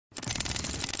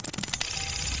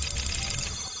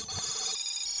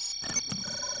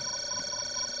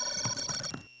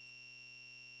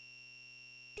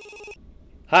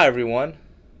Hi everyone,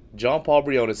 John Paul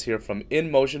Briones here from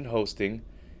InMotion Hosting,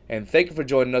 and thank you for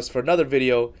joining us for another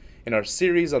video in our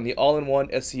series on the All-in-One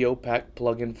SEO Pack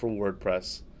plugin for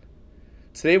WordPress.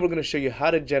 Today we're going to show you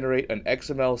how to generate an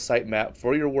XML sitemap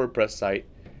for your WordPress site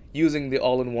using the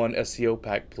All-in-One SEO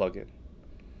Pack plugin.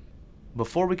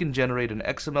 Before we can generate an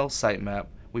XML sitemap,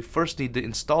 we first need to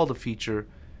install the feature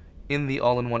in the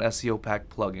All-in-One SEO Pack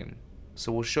plugin.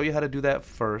 So we'll show you how to do that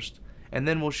first, and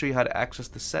then we'll show you how to access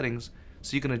the settings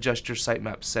so you can adjust your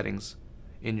sitemap settings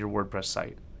in your WordPress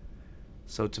site.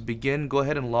 So to begin, go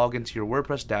ahead and log into your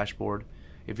WordPress dashboard.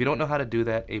 If you don't know how to do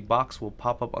that, a box will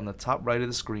pop up on the top right of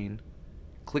the screen.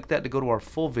 Click that to go to our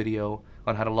full video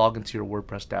on how to log into your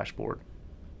WordPress dashboard.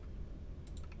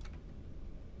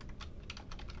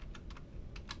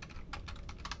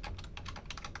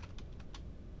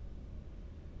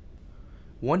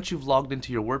 Once you've logged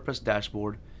into your WordPress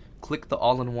dashboard, click the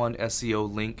All-in-One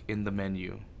SEO link in the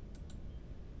menu.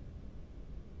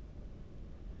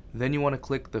 Then you want to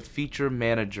click the Feature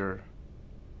Manager.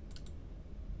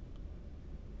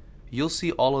 You'll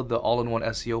see all of the All-in-One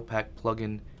SEO Pack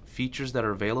plugin features that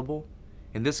are available.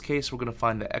 In this case, we're going to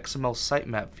find the XML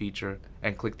Sitemap feature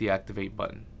and click the Activate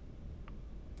button.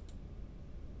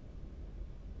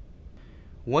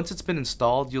 Once it's been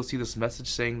installed, you'll see this message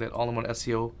saying that All-in-One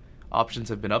SEO options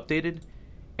have been updated,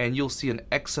 and you'll see an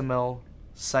XML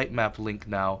Sitemap link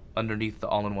now underneath the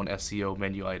All-in-One SEO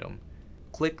menu item.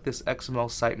 Click this XML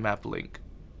Sitemap link.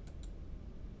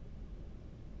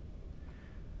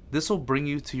 This will bring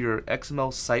you to your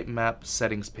XML Sitemap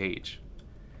settings page.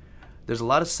 There's a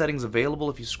lot of settings available.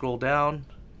 If you scroll down,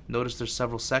 notice there's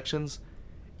several sections.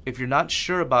 If you're not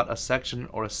sure about a section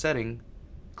or a setting,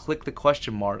 click the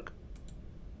question mark.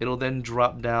 It'll then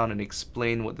drop down and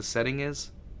explain what the setting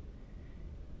is.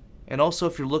 And also,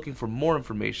 if you're looking for more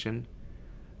information,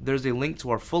 there's a link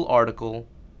to our full article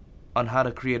on how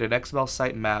to create an XML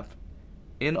sitemap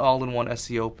in the All-in-One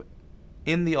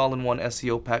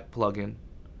SEO Pack plugin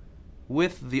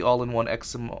with the All-in-One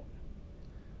SEO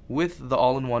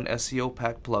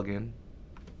Pack plugin.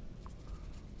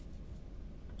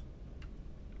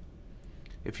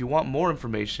 If you want more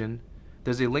information,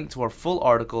 there's a link to our full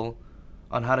article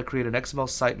on how to create an XML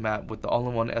sitemap with the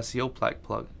All-in-One SEO Pack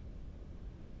plugin.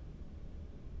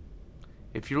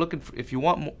 If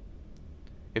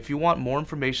you want more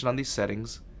information on these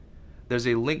settings, there's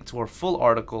a link to our full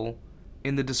article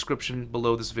in the description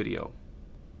below this video.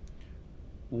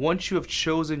 Once you have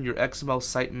chosen your XML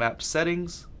sitemap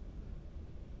settings,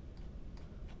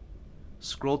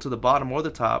 scroll to the bottom or the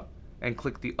top and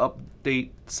click the Update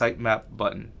Sitemap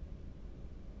button.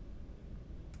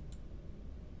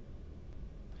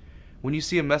 When you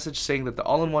see a message saying that the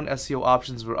All-in-One SEO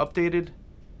options were updated,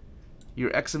 your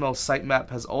XML sitemap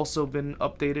has also been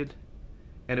updated,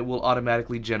 and it will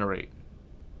automatically generate.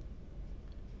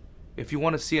 If you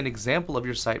want to see an example of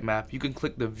your sitemap, you can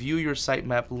click the View Your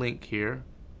Sitemap link here.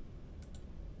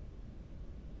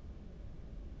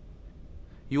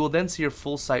 You will then see your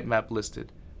full sitemap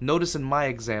listed. Notice in my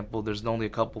example, there's only a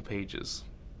couple pages.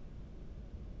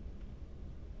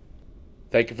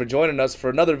 Thank you for joining us for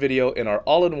another video in our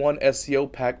All-in-One SEO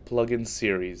Pack plugin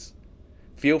series.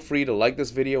 Feel free to like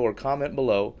this video or comment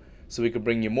below so we can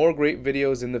bring you more great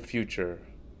videos in the future.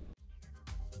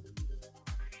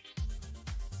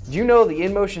 Do you know the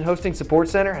InMotion Hosting Support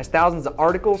Center has thousands of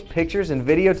articles, pictures, and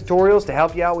video tutorials to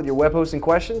help you out with your web hosting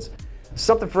questions?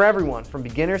 Something for everyone, from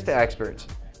beginners to experts.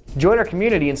 Join our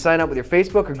community and sign up with your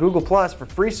Facebook or Google Plus for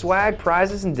free swag,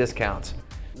 prizes, and discounts.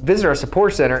 Visit our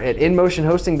support center at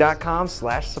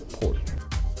inmotionhosting.com/support.